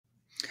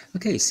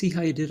Okay, see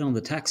how you did on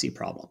the taxi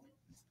problem.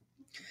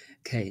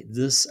 Okay,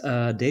 this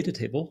data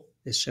table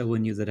is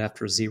showing you that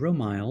after 0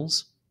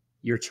 miles,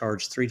 you're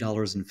charged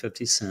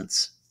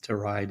 $3.50 to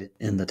ride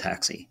in the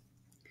taxi.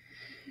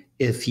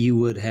 If you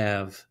would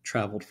have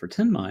traveled for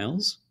 10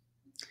 miles,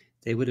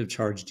 they would have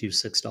charged you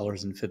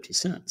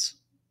 $6.50.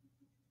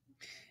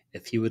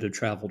 If you would have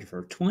traveled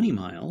for 20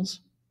 miles,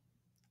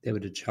 they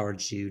would have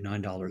charged you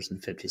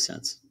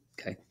 $9.50.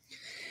 Okay.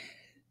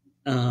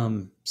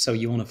 So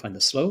you want to find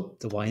the slope,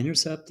 the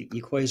y-intercept, the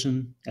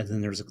equation, and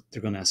then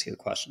they're going to ask you a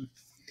question.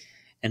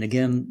 And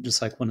again,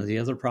 just like one of the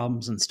other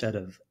problems, instead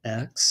of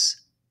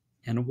x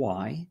and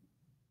y,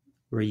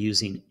 we're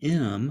using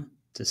m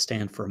to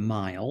stand for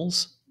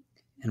miles,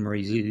 and we're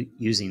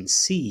using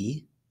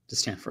c to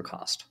stand for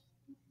cost.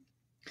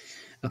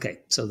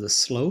 Okay, so the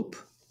slope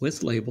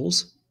with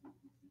labels,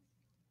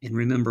 and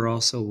remember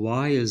also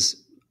y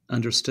is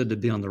understood to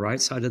be on the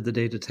right side of the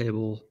data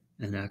table,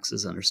 and x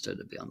is understood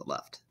to be on the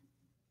left.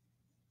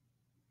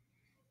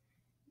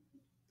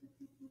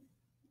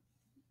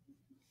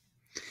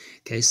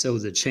 Okay, so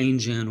the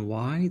change in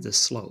y, the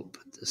slope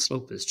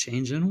is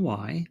change in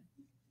y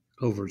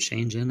over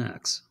change in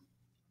x.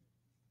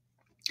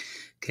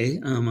 Okay,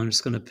 I'm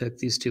just going to pick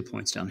these 2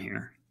 points down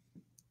here.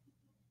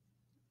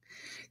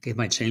 Okay,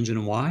 my change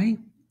in y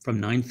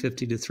from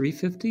 $9.50 to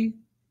 $3.50,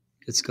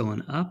 it's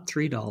going up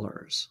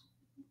 $3.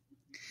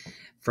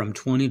 From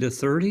 20 to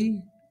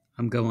 30,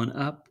 I'm going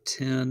up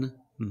 10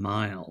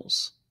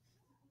 miles.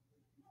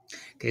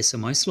 Okay, so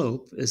my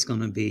slope is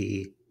going to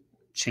be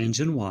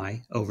change in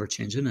y over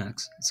change in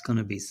x. It's going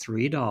to be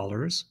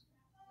 $3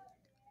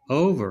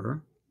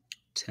 over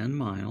 10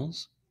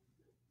 miles.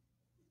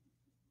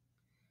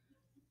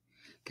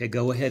 Okay,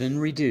 go ahead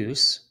and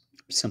reduce,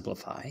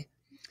 simplify.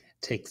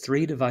 Take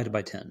 3 divided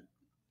by 10.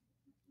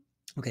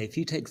 Okay, if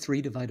you take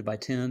 3 divided by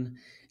 10,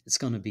 it's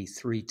going to be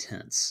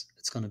 3/10.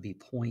 It's going to be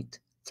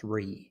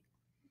 0.3.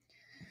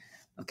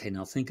 Okay,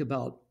 now think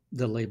about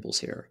the labels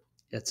here.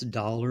 It's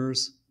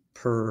dollars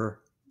per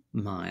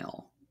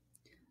mile.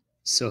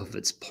 So if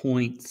it's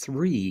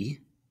 0.3,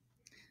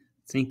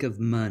 think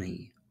of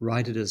money.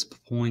 Write it as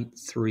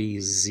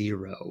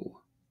 0.30.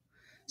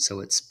 So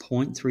it's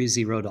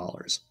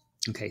 $0.30.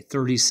 Okay,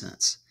 30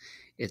 cents.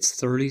 It's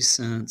 30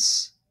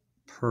 cents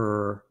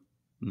per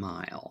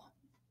mile.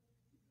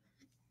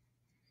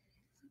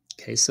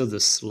 Okay, so the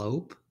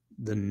slope,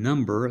 the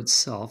number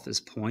itself is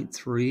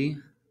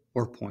 0.3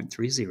 or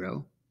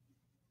 0.30.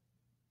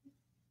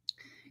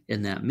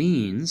 And that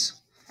means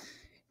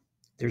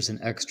there's an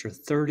extra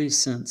 30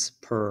 cents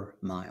per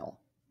mile.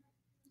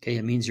 Okay,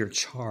 it means you're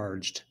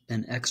charged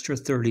an extra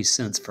 30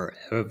 cents for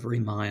every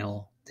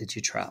mile that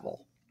you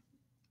travel.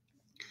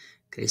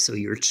 Okay, so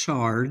you're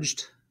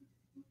charged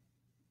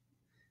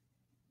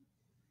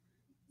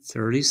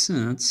 30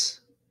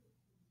 cents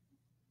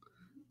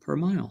per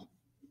mile.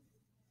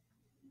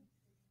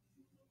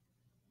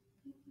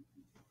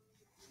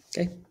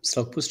 Okay,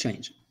 slope was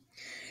changed.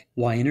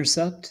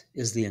 Y-intercept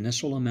is the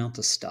initial amount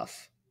of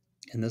stuff.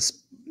 In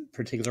this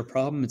particular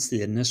problem, it's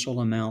the initial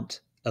amount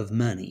of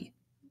money,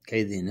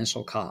 okay, the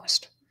initial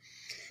cost.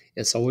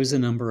 It's always a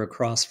number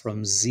across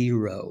from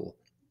 0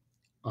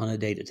 on a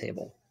data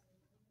table.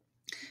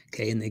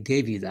 Okay, and they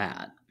gave you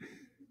that.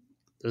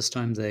 This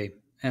time they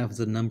have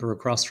the number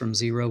across from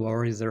 0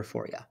 already there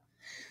for you.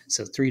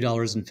 So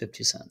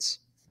 $3.50.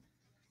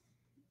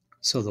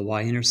 So the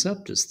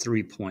y-intercept is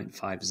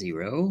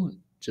 3.50,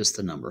 just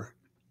the number.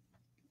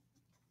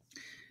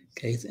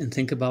 Okay, and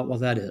think about what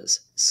that is.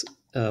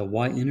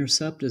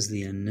 Y-intercept is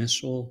the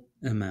initial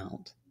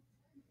amount.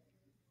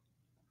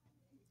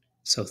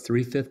 So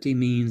 350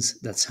 means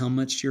that's how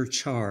much you're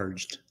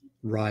charged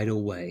right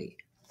away.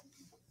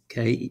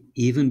 Okay,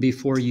 even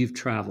before you've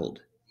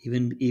traveled,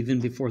 even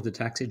before the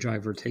taxi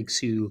driver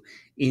takes you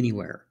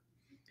anywhere,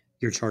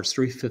 you're charged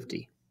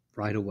 350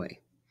 right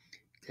away.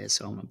 Okay,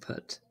 so I'm going to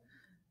put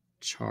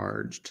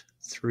charged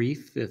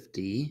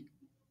 350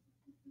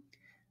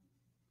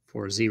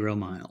 for 0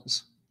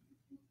 miles.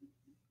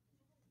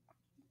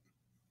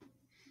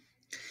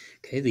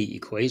 Okay, the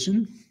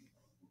equation.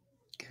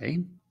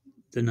 Okay,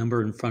 the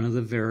number in front of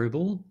the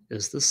variable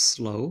is the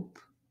slope,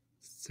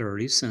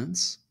 30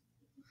 cents.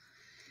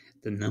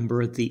 The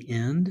number at the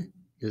end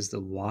is the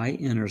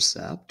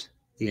y-intercept,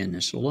 the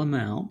initial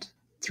amount,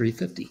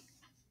 350.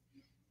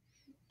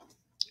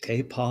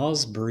 Okay,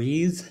 pause,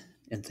 breathe,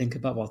 and think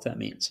about what that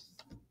means.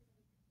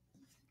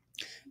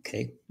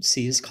 Okay,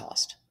 C is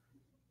cost.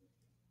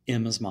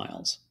 M is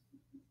miles.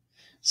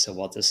 So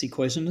what this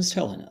equation is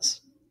telling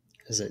us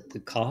is that the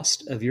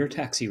cost of your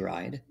taxi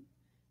ride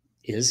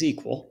is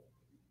equal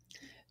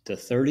to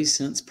 30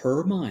 cents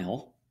per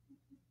mile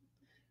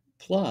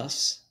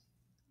plus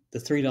the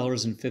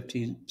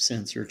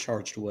 $3.50 you're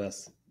charged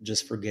with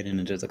just for getting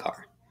into the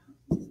car.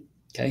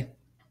 Okay,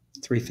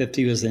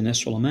 350 is the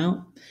initial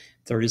amount.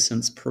 30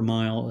 cents per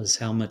mile is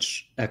how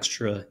much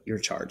extra you're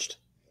charged.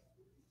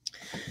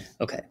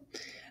 Okay.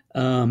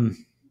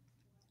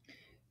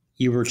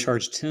 You were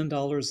charged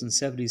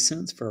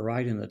 $10.70 for a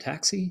ride in the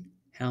taxi.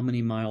 How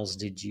many miles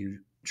did you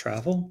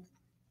travel?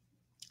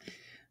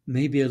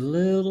 maybe a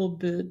little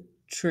bit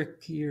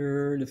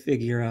trickier to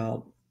figure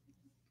out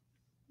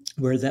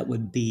where that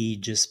would be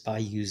just by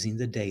using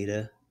the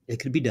data. It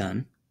could be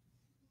done.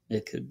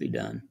 It could be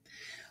done.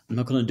 I'm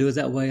not going to do it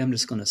that way. I'm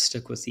just going to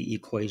stick with the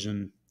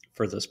equation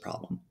for this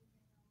problem.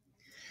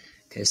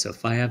 Okay, so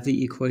if I have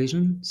the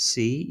equation,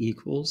 C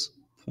equals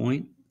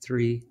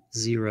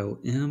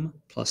 0.30 m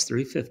plus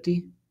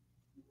 350,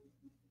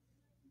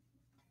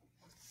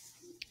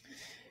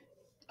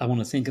 I want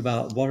to think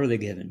about what are they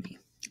giving me?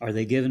 Are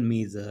they giving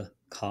me the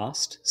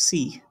cost,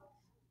 C,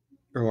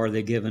 or are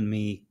they giving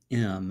me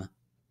m,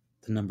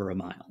 the number of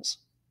miles?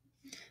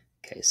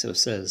 Okay, so it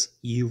says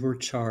you were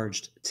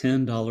charged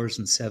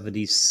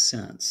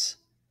 $10.70.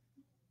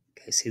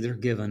 Okay, see, they're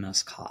giving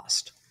us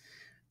cost.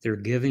 They're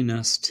giving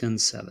us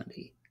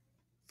 $10.70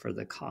 for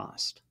the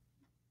cost.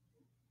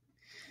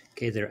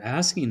 Okay, they're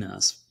asking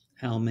us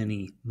how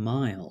many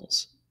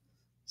miles.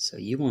 So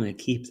you want to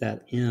keep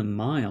that m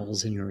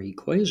miles in your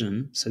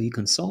equation so you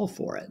can solve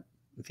for it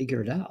and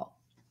figure it out.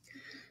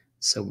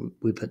 So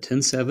we put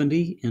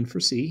 1070 in for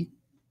C.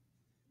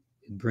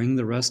 We bring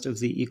the rest of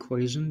the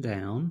equation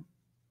down,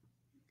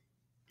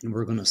 and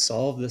we're going to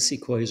solve this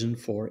equation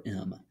for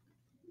m.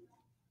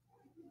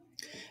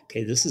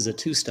 Okay, this is a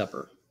two-step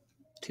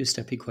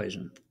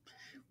equation.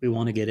 We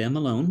want to get m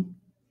alone.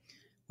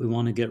 We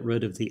want to get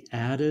rid of the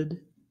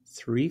added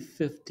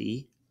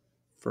 350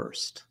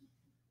 first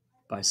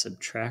by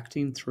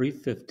subtracting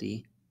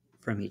 350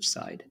 from each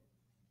side.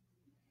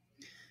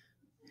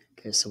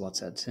 Okay, so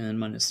what's that? 10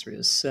 minus 3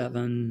 is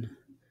 7.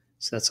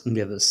 So that's going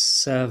to give us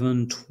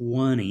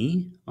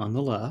 720 on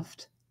the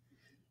left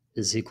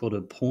is equal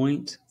to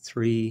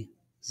 0.30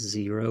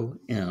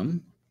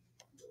 m.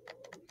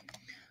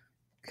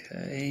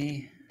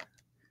 Okay.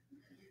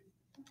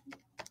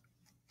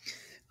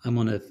 I'm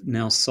going to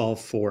now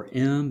solve for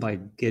m by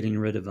getting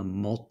rid of a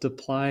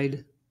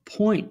multiplied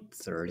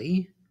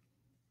 0.30.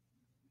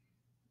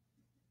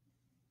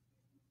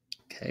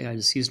 Okay, I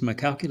just used my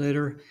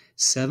calculator.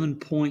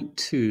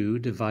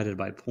 7.2 divided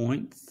by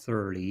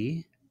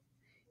 0.30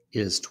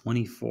 is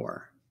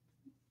 24.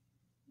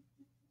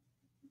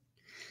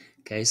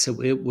 Okay,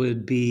 so it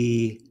would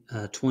be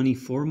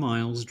 24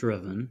 miles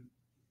driven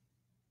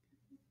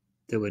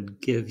that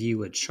would give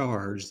you a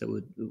charge that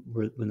would,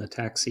 when the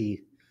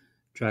taxi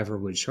driver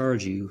would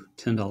charge you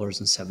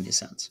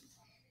 $10.70.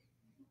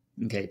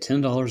 Okay,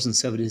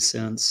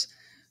 $10.70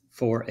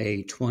 for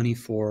a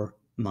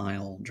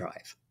 24-mile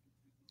drive.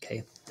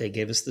 Okay, they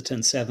gave us the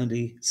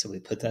 1070, so we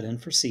put that in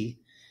for C,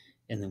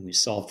 and then we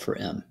solved for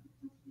M.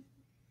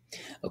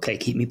 Okay,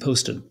 keep me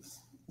posted.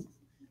 I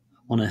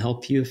want to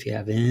help you if you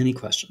have any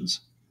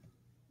questions.